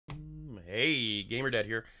Hey, GamerDad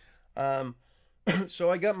here. Um, so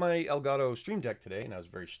I got my Elgato Stream Deck today, and I was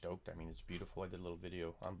very stoked. I mean, it's beautiful. I did a little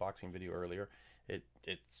unboxing video earlier.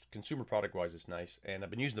 It's consumer product wise, it's nice, and I've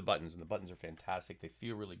been using the buttons, and the buttons are fantastic. They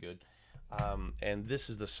feel really good. And this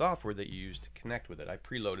is the software that you use to connect with it. I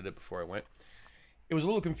preloaded it before I went. It was a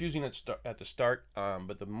little confusing at the start,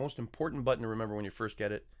 but the most important button to remember when you first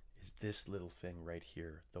get it is this little thing right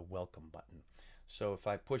here, the welcome button. So if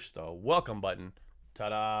I push the welcome button,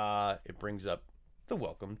 ta-da, it brings up the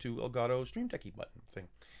welcome to Elgato Stream Decky button thing.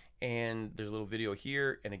 And there's a little video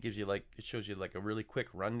here, and it shows you like a really quick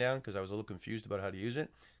rundown, because I was a little confused about how to use it,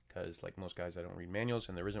 because like most guys I don't read manuals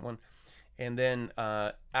and there isn't one. And then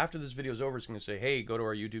after this video is over, it's going to say, hey, go to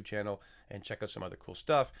our YouTube channel and check out some other cool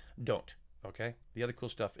stuff. Don't. Okay, the other cool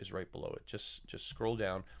stuff is right below it. Just scroll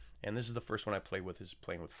down, and this is the first one I play with, is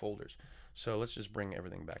playing with folders. So let's just bring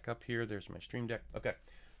everything back up here. There's my Stream Deck. Okay,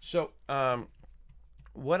 so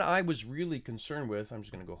what I was really concerned with, I'm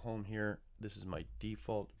just going to go home here. This is my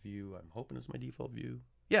default view. I'm hoping it's my default view.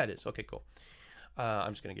 Yeah, it is. Okay, cool.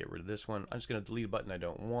 I'm just going to get rid of this one. I'm just going to delete a button I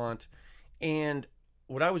don't want. And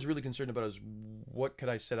what I was really concerned about is what could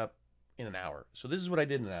I set up in an hour. So this is what I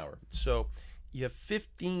did in an hour. So you have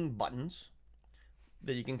 15 buttons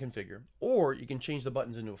that you can configure, or you can change the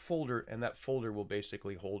buttons into a folder, and that folder will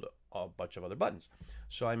basically hold a bunch of other buttons.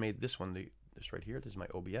 So I made this one, this right here. This is my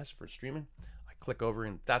OBS for streaming. I click over,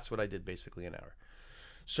 and that's what I did basically an hour.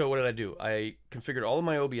 So what did I do? I configured all of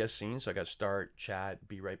my OBS scenes. So I got start, chat,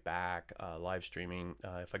 be right back, live streaming.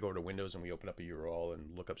 If I go to Windows and we open up a URL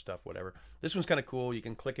and look up stuff, whatever. This one's kind of cool. You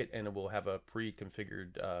can click it, and it will have a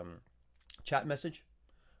pre-configured chat message,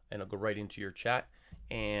 and it'll go right into your chat.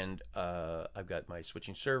 And I've got my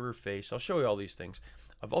switching server face. I'll show you all these things.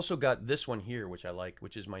 I've also got this one here, which I like,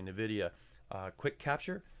 which is my NVIDIA quick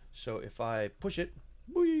capture. So if I push it,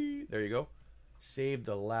 whee, there you go. Save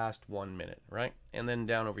the last 1 minute, right? And then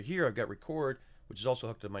down over here, I've got record, which is also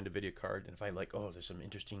hooked to my NVIDIA card. And if I like, oh, there's some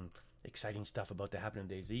interesting, exciting stuff about to happen in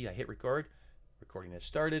DayZ, I hit record. Recording has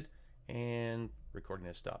started, and recording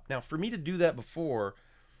has stopped. Now, for me to do that before,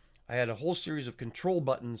 I had a whole series of control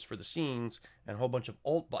buttons for the scenes and a whole bunch of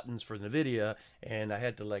alt buttons for NVIDIA, and I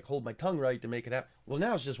had to like hold my tongue right to make it happen. Well,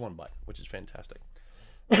 now it's just one button, which is fantastic.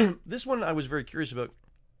 This one I was very curious about.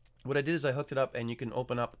 What I did is I hooked it up, and you can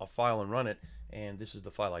open up a file and run it, and this is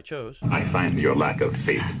the file I chose. I find your lack of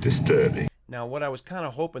faith disturbing. Now, what I was kind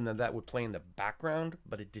of hoping that would play in the background,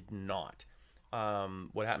 but it did not.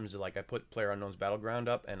 What happens is, like, I put PlayerUnknown's Battleground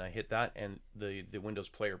up, and I hit that, and the Windows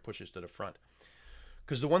player pushes to the front.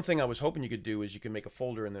 Because the one thing I was hoping you could do is you can make a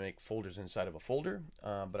folder and then make folders inside of a folder.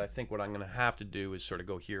 But I think what I'm going to have to do is sort of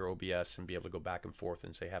go here, OBS, and be able to go back and forth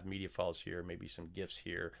and say have media files here, maybe some GIFs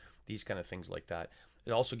here, these kind of things like that.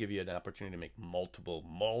 It also gives you an opportunity to make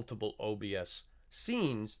multiple OBS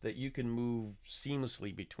scenes that you can move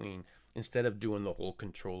seamlessly between, instead of doing the whole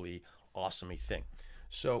control-y, awesome-y thing.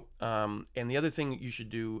 So, and the other thing you should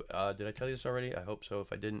do, did I tell you this already? I hope so.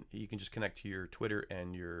 If I didn't, you can just connect to your Twitter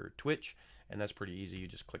and your Twitch, and that's pretty easy. You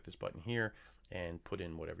just click this button here and put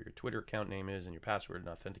in whatever your Twitter account name is and your password and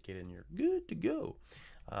authenticate it, and you're good to go.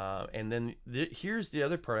 And then here's the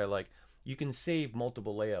other part I like. You can save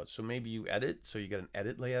multiple layouts. So maybe you edit, so you got an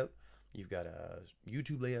edit layout, you've got a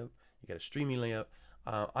YouTube layout, you got a streaming layout.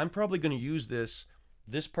 I'm probably going to use this.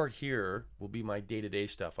 This part here will be my day-to-day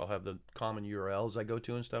stuff. I'll have the common URLs I go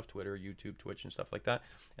to and stuff, Twitter, YouTube, Twitch, and stuff like that.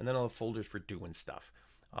 And then I'll have folders for doing stuff.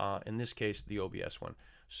 In this case, the OBS one.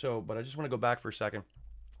 So, but I just want to go back for a second.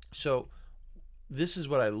 So this is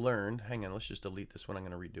what I learned. Hang on, let's just delete this one. I'm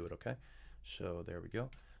going to redo it, okay? So there we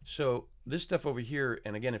go. So this stuff over here,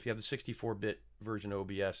 and again, if you have the 64-bit version of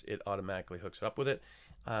OBS, it automatically hooks up with it.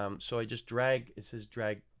 So I just drag, it says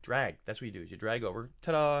drag. That's what you do, is you drag over,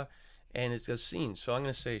 ta-da, and it's a scene. So I'm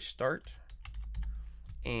going to say start,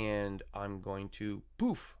 and I'm going to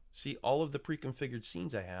poof. See, all of the pre-configured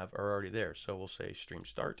scenes I have are already there. So we'll say stream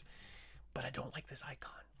start, but I don't like this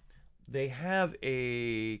icon. They have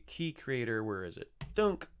a key creator, where is it?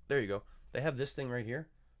 Dunk, there you go. They have this thing right here.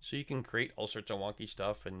 So you can create all sorts of wonky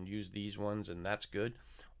stuff and use these ones, and that's good.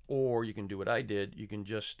 Or you can do what I did. You can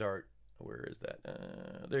just start, where is that?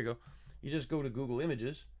 There you go. You just go to Google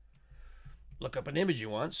Images, look up an image you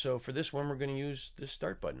want. So for this one, we're going to use this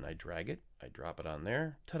start button. I drag it, I drop it on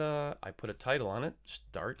there, ta-da. I put a title on it,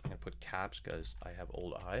 start. I'm going to put caps because I have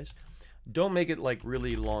old eyes. Don't make it like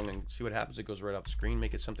really long and see what happens. It goes right off the screen.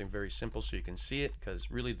 Make it something very simple so you can see it, because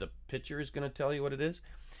really the picture is going to tell you what it is.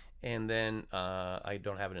 And then I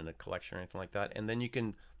don't have it in a collection or anything like that. And then you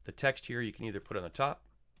can, the text here, you can either put on the top,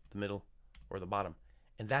 the middle, or the bottom.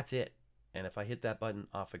 And that's it. And if I hit that button,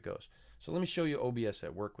 off it goes. So let me show you OBS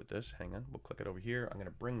at work with this. Hang on, we'll click it over here. I'm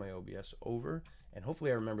gonna bring my OBS over, and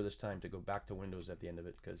hopefully I remember this time to go back to Windows at the end of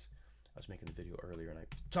it, because I was making the video earlier and I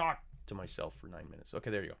talked to myself for 9 minutes.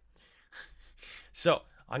 Okay, there you go. So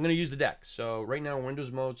I'm gonna use the deck. So right now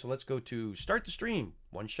Windows mode, so let's go to start the stream.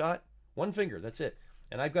 One shot, one finger, that's it.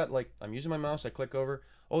 And I've got, like, I'm using my mouse, I click over.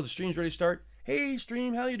 Oh, the stream's ready to start. Hey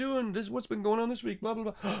stream, how you doing? This is what's been going on this week, blah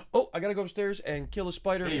blah blah. Oh, I gotta go upstairs and kill a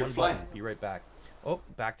spider. Hey, you're flying. Be right back. Oh,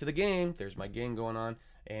 back to the game. There's my game going on,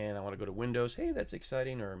 and I want to go to Windows. Hey, that's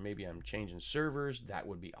exciting. Or maybe I'm changing servers. That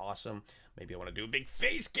would be awesome. Maybe I want to do a big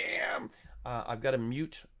face cam. I've got a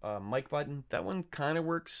mute mic button. That one kind of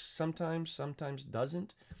works sometimes, sometimes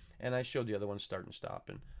doesn't. And I showed the other one start and stop,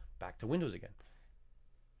 and back to Windows again.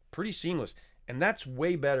 Pretty seamless. And that's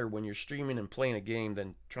way better when you're streaming and playing a game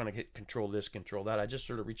than trying to hit control this, control that. I just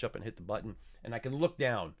sort of reach up and hit the button, and I can look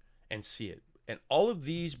down and see it. And all of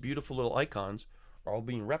these beautiful little icons are all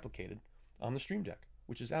being replicated on the Stream Deck,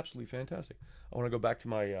 which is absolutely fantastic. I want to go back to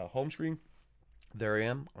my home screen. There I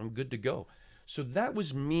am. I'm good to go. So that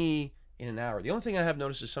was me in an hour. The only thing I have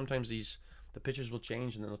noticed is sometimes the pictures will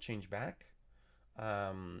change and then they'll change back.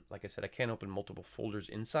 Like I said, I can't open multiple folders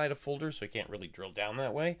inside a folder, so I can't really drill down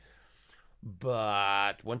that way.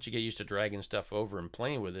 But once you get used to dragging stuff over and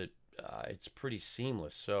playing with it, it's pretty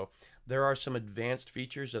seamless. So there are some advanced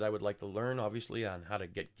features that I would like to learn, obviously, on how to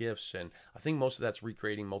get GIFs, and I think most of that's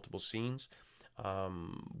recreating multiple scenes,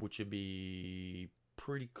 which would be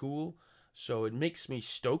pretty cool. So it makes me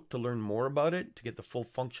stoked to learn more about it, to get the full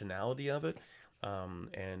functionality of it.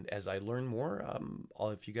 And as I learn more,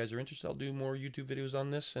 if you guys are interested, I'll do more YouTube videos on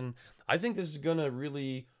this. And I think this is going to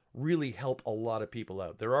really help a lot of people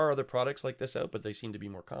out. There are other products like this out, but they seem to be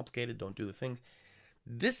more complicated, don't do the things.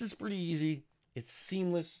 This is pretty easy, it's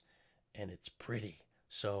seamless, and it's pretty.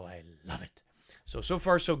 So I love it. So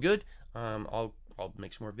far so good. I'll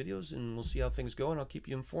make some more videos and we'll see how things go, and I'll keep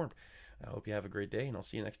you informed. I hope you have a great day, and I'll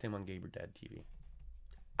see you next time on Gamer Dad TV.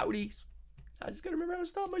 Outies. I just gotta remember how to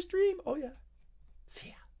stop my stream. Oh yeah. See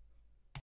ya.